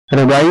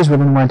Hello guys,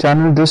 welcome to my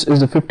channel. This is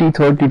the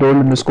 53rd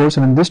tutorial in this course,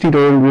 and in this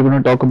tutorial we're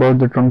going to talk about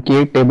the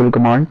truncate table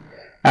command.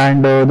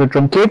 And the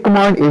truncate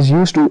command is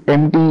used to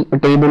empty a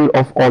table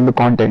of all the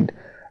content.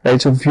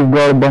 Right, so if you've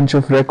got a bunch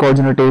of records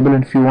in a table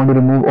and if you want to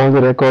remove all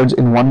the records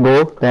in one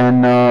go, then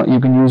you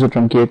can use the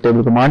truncate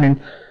table command.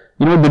 And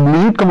the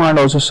delete command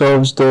also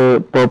serves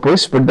the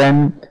purpose, but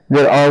then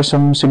there are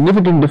some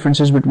significant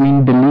differences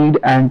between delete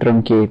and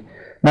truncate.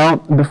 Now,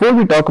 before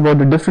we talk about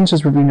the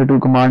differences between the two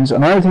commands,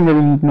 another thing that we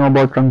need to know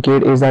about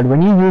truncate is that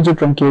when you use the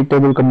truncate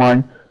table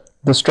command,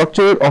 the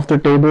structure of the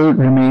table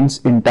remains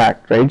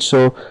intact, right?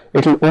 So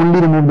it will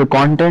only remove the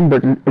content,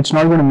 but it's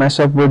not going to mess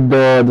up with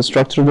the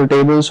structure of the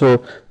table.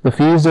 So the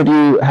fields that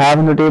you have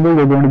in the table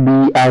are going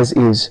to be as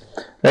is,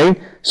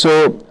 right?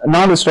 So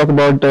now let's talk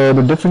about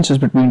the differences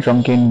between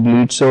truncate and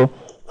delete. So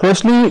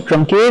firstly,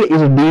 truncate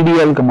is a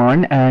DDL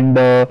command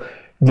and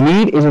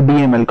delete is a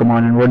DML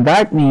command, and what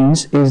that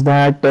means is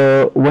that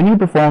when you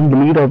perform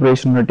delete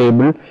operation on a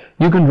table,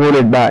 you can roll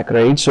it back,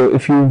 right? So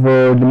if you've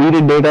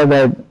deleted data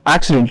that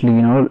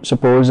accidentally,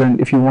 suppose,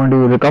 and if you want to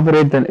recover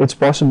it, then it's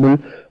possible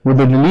with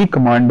the delete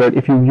command. But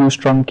if you use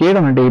truncate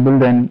on a table,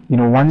 then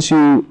once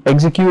you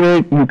execute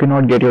it, you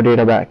cannot get your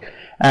data back.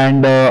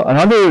 And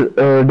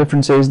another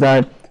difference is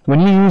that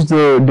when you use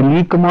the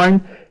delete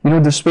command,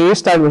 the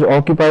space that was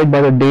occupied by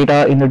the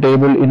data in the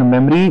table in a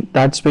memory,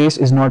 that space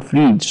is not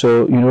freed.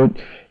 So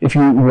if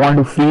you want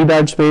to free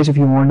that space, if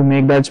you want to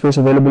make that space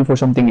available for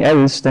something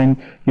else, then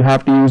you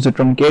have to use the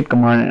truncate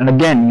command. And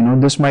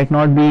again, this might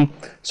not be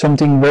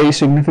something very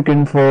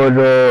significant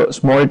for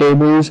small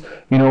tables,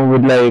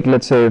 with like,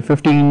 let's say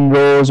 15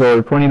 rows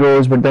or 20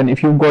 rows. But then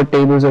if you've got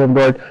tables that have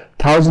got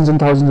thousands and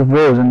thousands of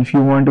rows, and if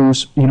you want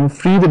to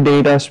free the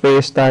data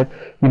space that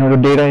the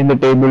data in the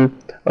table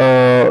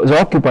is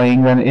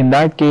occupying, then in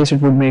that case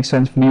it would make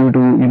sense for you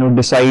to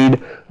decide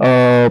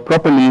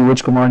properly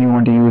which command you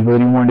want to use, whether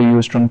you want to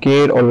use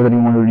truncate or whether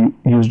you want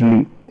to use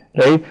delete,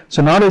 right?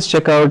 So now let's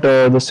check out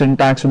the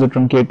syntax of the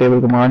truncate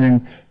table command,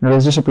 and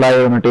let's just apply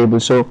it on a table.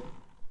 So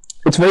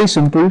it's very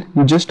simple.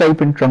 You just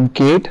type in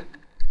truncate,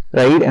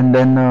 right, and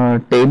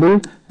then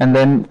table, and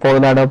then follow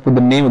that up with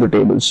the name of the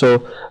table.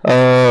 So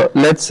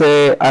let's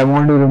say I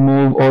want to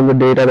remove all the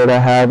data that I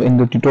have in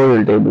the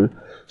tutorial table.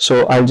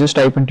 So I'll just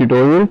type in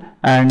tutorial,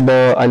 and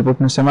I'll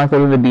put in a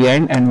semicolon at the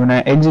end, and when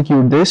I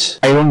execute this,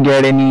 I don't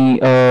get any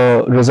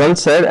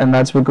results there, and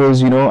that's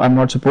because I'm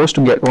not supposed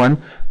to get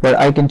one. But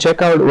I can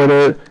check out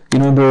whether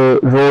the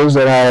rows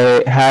that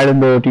I had in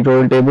the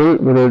tutorial table,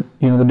 whether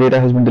the data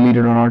has been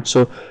deleted or not.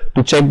 So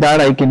to check that,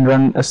 I can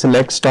run a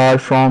select star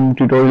from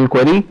tutorial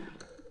query.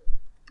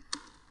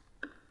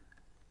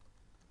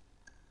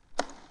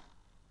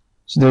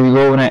 So there you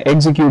go. When I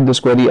execute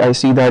this query, I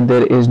see that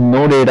there is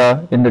no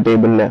data in the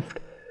table left.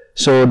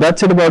 So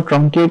that's it about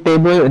truncate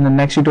table. In the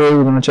next tutorial,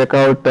 we're going to check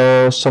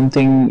out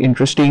something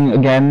interesting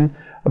again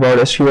about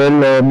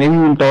SQL. Maybe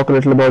we'll talk a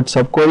little about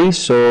subqueries.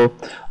 So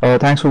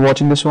thanks for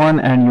watching this one,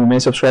 and you may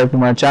subscribe to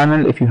my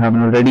channel if you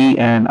haven't already,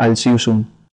 and I'll see you soon.